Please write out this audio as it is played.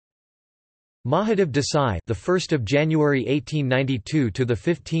Mahadev Desai, the 1st of January 1892 to the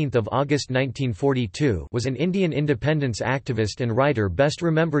 15th of August 1942, was an Indian independence activist and writer best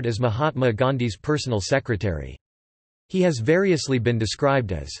remembered as Mahatma Gandhi's personal secretary. He has variously been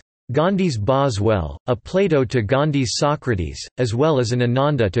described as Gandhi's Boswell, a Plato to Gandhi's Socrates, as well as an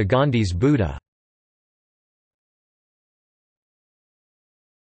Ananda to Gandhi's Buddha.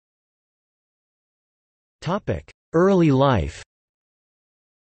 Early life.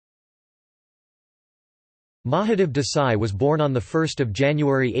 Mahadev Desai was born on 1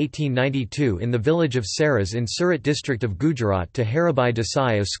 January 1892 in the village of Saras in Surat district of Gujarat to Haribai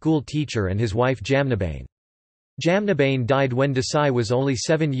Desai, a school teacher, and his wife Jamnabane. Jamnabane died when Desai was only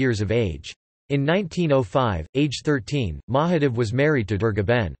 7 years of age. In 1905, age 13, Mahadev was married to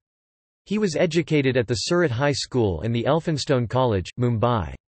Durgaben. He was educated at the Surat High School and the Elphinstone College,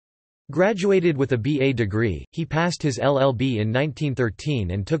 Mumbai. Graduated with a BA degree, he passed his LLB in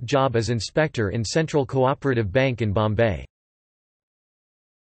 1913 and took job as inspector in Central Cooperative Bank in Bombay.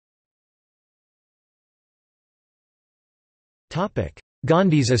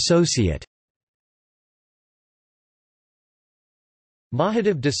 Gandhi's associate.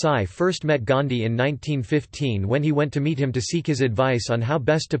 Mahadev Desai first met Gandhi in 1915 when he went to meet him to seek his advice on how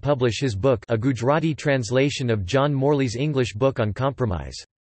best to publish his book, a Gujarati translation of John Morley's English book on compromise.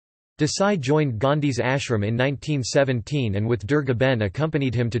 Desai joined Gandhi's ashram in 1917 and with Durgaben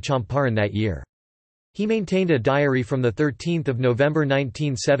accompanied him to Champaran that year. He maintained a diary from 13 November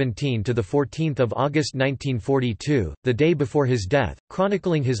 1917 to 14 August 1942, the day before his death,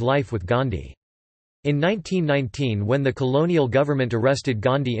 chronicling his life with Gandhi. In 1919, when the colonial government arrested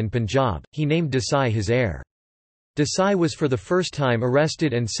Gandhi in Punjab, he named Desai his heir. Desai was for the first time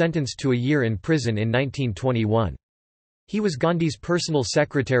arrested and sentenced to a year in prison in 1921. He was Gandhi's personal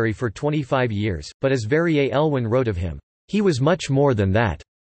secretary for 25 years, but as Verrier Elwin wrote of him, "He was much more than that.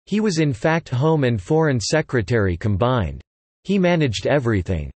 He was in fact Home and Foreign Secretary combined. He managed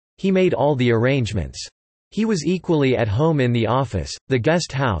everything. He made all the arrangements. He was equally at home in the office, the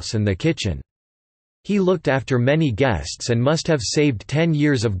guest house and the kitchen. He looked after many guests and must have saved 10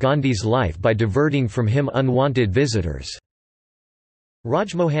 years of Gandhi's life by diverting from him unwanted visitors."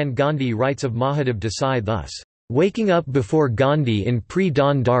 Rajmohan Gandhi writes of Mahadev Desai thus, "Waking up before Gandhi in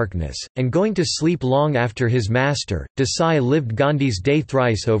pre-dawn darkness, and going to sleep long after his master, Desai lived Gandhi's day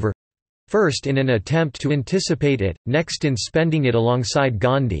thrice over, first in an attempt to anticipate it, next in spending it alongside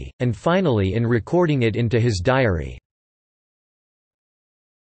Gandhi, and finally in recording it into his diary."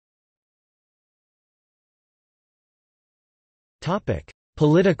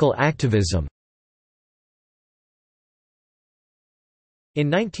 Political activism. In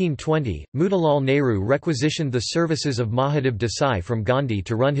 1920, Motilal Nehru requisitioned the services of Mahadev Desai from Gandhi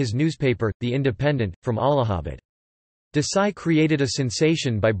to run his newspaper, The Independent, from Allahabad. Desai created a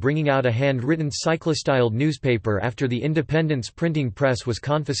sensation by bringing out a hand-written cyclostyled newspaper after the Independent's printing press was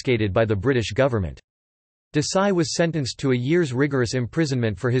confiscated by the British government. Desai was sentenced to a year's rigorous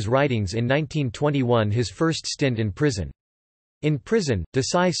imprisonment for his writings in 1921, his first stint in prison. In prison,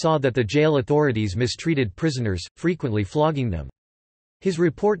 Desai saw that the jail authorities mistreated prisoners, frequently flogging them. His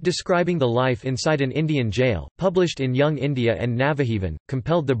report describing the life inside an Indian jail, published in Young India and Navajivan,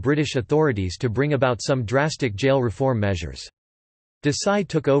 compelled the British authorities to bring about some drastic jail reform measures. Desai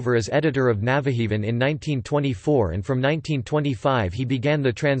took over as editor of Navajivan in 1924, and from 1925 he began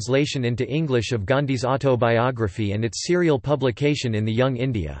the translation into English of Gandhi's autobiography and its serial publication in the Young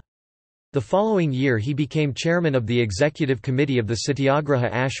India. The following year he became chairman of the executive committee of the Satyagraha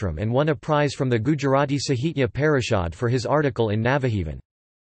Ashram and won a prize from the Gujarati Sahitya Parishad for his article in Navajivan.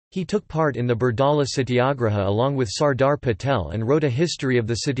 He took part in the Bardoli Satyagraha along with Sardar Patel and wrote a history of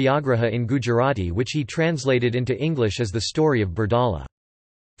the Satyagraha in Gujarati which he translated into English as The Story of Bardoli.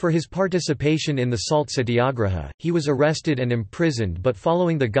 For his participation in the Salt Satyagraha, he was arrested and imprisoned, but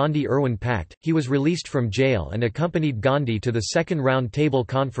following the Gandhi-Irwin Pact, he was released from jail and accompanied Gandhi to the Second Round Table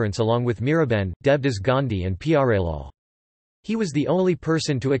Conference along with Miraben, Devdas Gandhi and Pyarelal. He was the only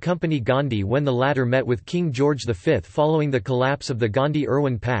person to accompany Gandhi when the latter met with King George V following the collapse of the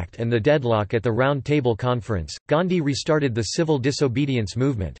Gandhi-Irwin Pact and the deadlock at the Round Table Conference. Gandhi restarted the civil disobedience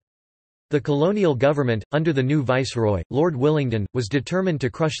movement. The colonial government, under the new viceroy, Lord Willingdon, was determined to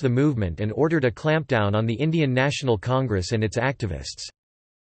crush the movement and ordered a clampdown on the Indian National Congress and its activists.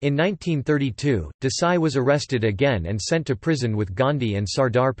 In 1932, Desai was arrested again and sent to prison with Gandhi and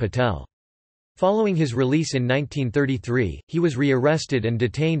Sardar Patel. Following his release in 1933, he was re-arrested and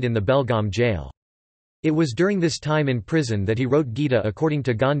detained in the Belgaum jail. It was during this time in prison that he wrote Gita according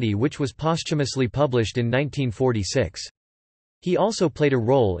to Gandhi, which was posthumously published in 1946. He also played a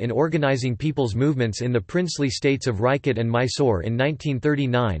role in organizing people's movements in the princely states of Rajkot and Mysore in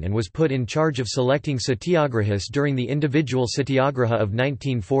 1939 and was put in charge of selecting satyagrahis during the individual satyagraha of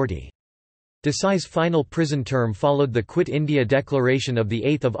 1940. Desai's final prison term followed the Quit India Declaration of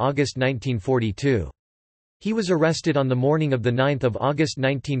 8 August 1942. He was arrested on the morning of 9 August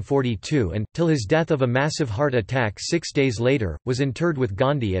 1942 and, till his death of a massive heart attack 6 days later, was interred with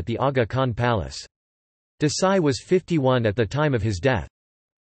Gandhi at the Aga Khan Palace. Desai was 51 at the time of his death.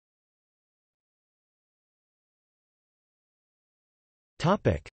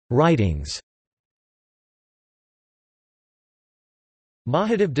 Writings.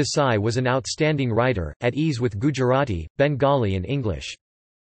 Mahadev Desai was an outstanding writer, at ease with Gujarati, Bengali and English.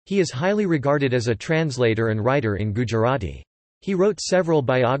 He is highly regarded as a translator and writer in Gujarati. He wrote several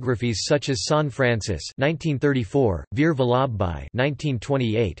biographies such as San Francis (1934), Veer Vallabhbhai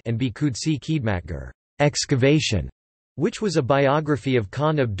 (1928), and Bikudsi Khidmatgar (Excavation), which was a biography of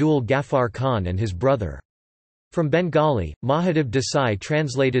Khan Abdul Ghaffar Khan and his brother. From Bengali, Mahadev Desai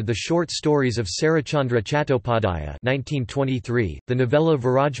translated the short stories of Sarachandra Chattopadhyaya (1923), the novella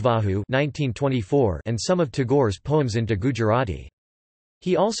Virajvahu (1924), and some of Tagore's poems into Gujarati.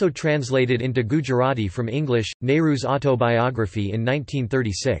 He also translated into Gujarati from English, Nehru's autobiography in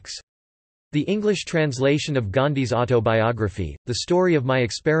 1936. The English translation of Gandhi's autobiography, The Story of My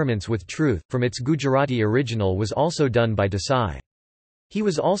Experiments with Truth, from its Gujarati original was also done by Desai. He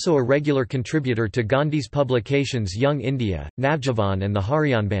was also a regular contributor to Gandhi's publications Young India, Navjavan and the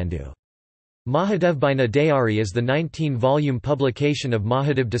Hariyanbandhu. Mahadevbina Dayari is the 19-volume publication of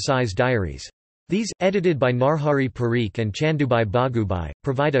Mahadev Desai's diaries. These, edited by Narhari Parikh and Chandubai Bagubai,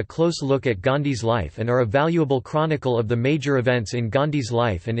 provide a close look at Gandhi's life and are a valuable chronicle of the major events in Gandhi's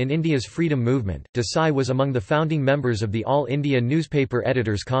life and in India's freedom movement. Desai was among the founding members of the All India Newspaper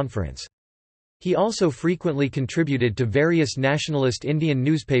Editors Conference. He also frequently contributed to various nationalist Indian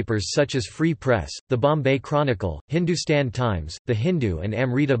newspapers such as Free Press, the Bombay Chronicle, Hindustan Times, The Hindu and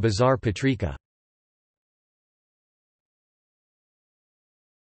Amrita Bazar Patrika.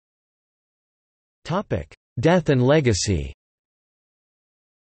 Death and legacy.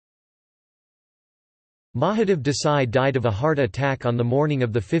 Mahadev Desai died of a heart attack on the morning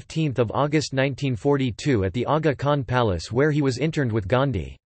of 15 August 1942 at the Aga Khan Palace where he was interned with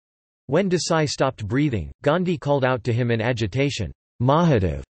Gandhi. When Desai stopped breathing, Gandhi called out to him in agitation,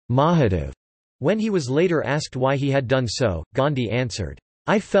 "Mahadev! Mahadev!" When he was later asked why he had done so, Gandhi answered,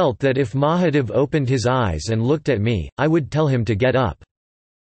 "I felt that if Mahadev opened his eyes and looked at me, I would tell him to get up.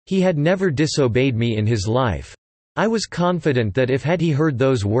 He had never disobeyed me in his life. I was confident that if had he heard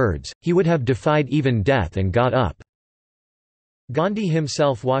those words, he would have defied even death and got up." Gandhi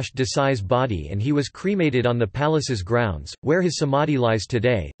himself washed Desai's body and he was cremated on the palace's grounds, where his samadhi lies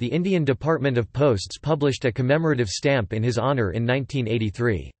today. The Indian Department of Posts published a commemorative stamp in his honour in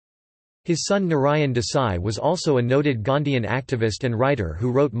 1983. His son Narayan Desai was also a noted Gandhian activist and writer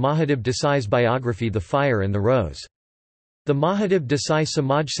who wrote Mahadev Desai's biography The Fire and the Rose. The Mahadev Desai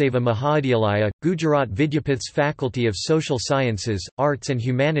Samajseva Mahavidyalaya, Gujarat Vidyapith's Faculty of Social Sciences, Arts and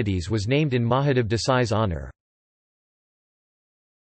Humanities was named in Mahadev Desai's honour.